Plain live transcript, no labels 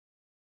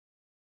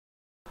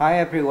Hi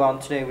everyone,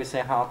 today we say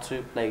how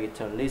to play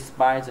guitar list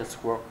by the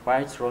work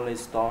by Rolling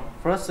Stone.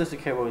 First is the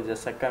cable in the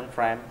second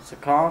frame. The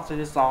chords in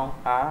the song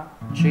are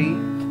G,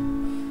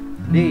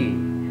 D,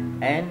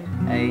 and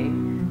A.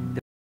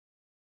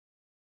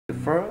 The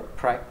first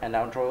track and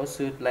outro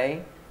should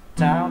play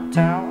down,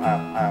 down,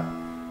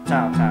 up,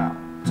 down,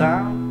 down,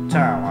 down,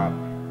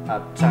 down,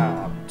 up, down,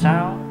 up,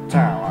 down,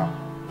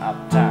 down,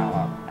 up, down,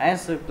 up, and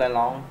should play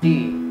long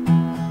D,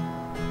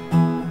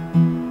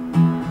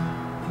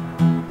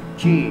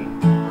 G,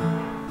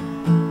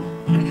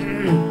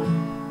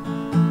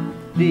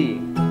 D,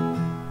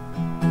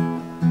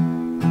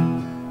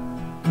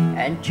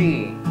 and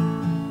G.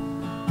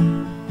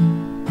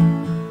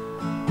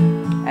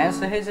 And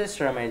so his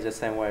instrument is the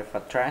same way for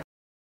track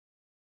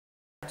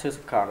to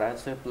chord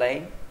to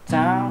play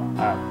down,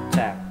 up,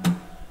 down,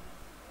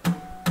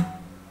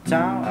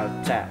 down,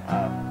 up, down,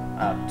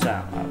 up,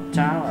 down, up,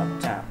 down,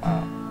 up,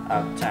 down,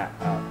 up, down,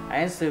 up,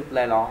 and so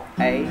play long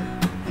A,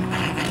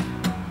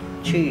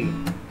 G,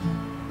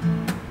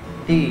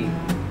 D,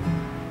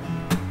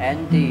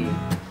 and D.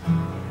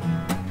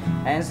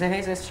 And so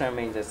his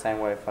instrument is the same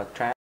way for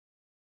track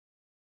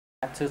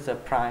to the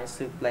price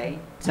to play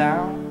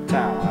down,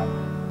 down,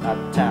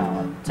 up, down,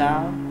 up,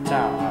 down,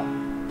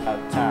 down,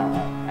 up, down,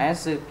 up, and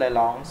so play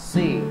long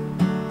C,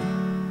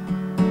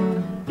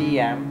 B,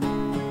 M,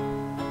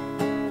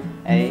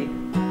 A,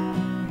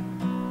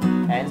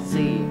 and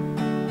C.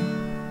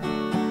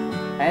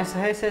 And so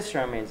his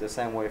instrument is the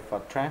same way for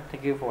track.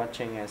 Thank you for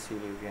watching and see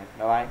you again.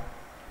 Bye bye.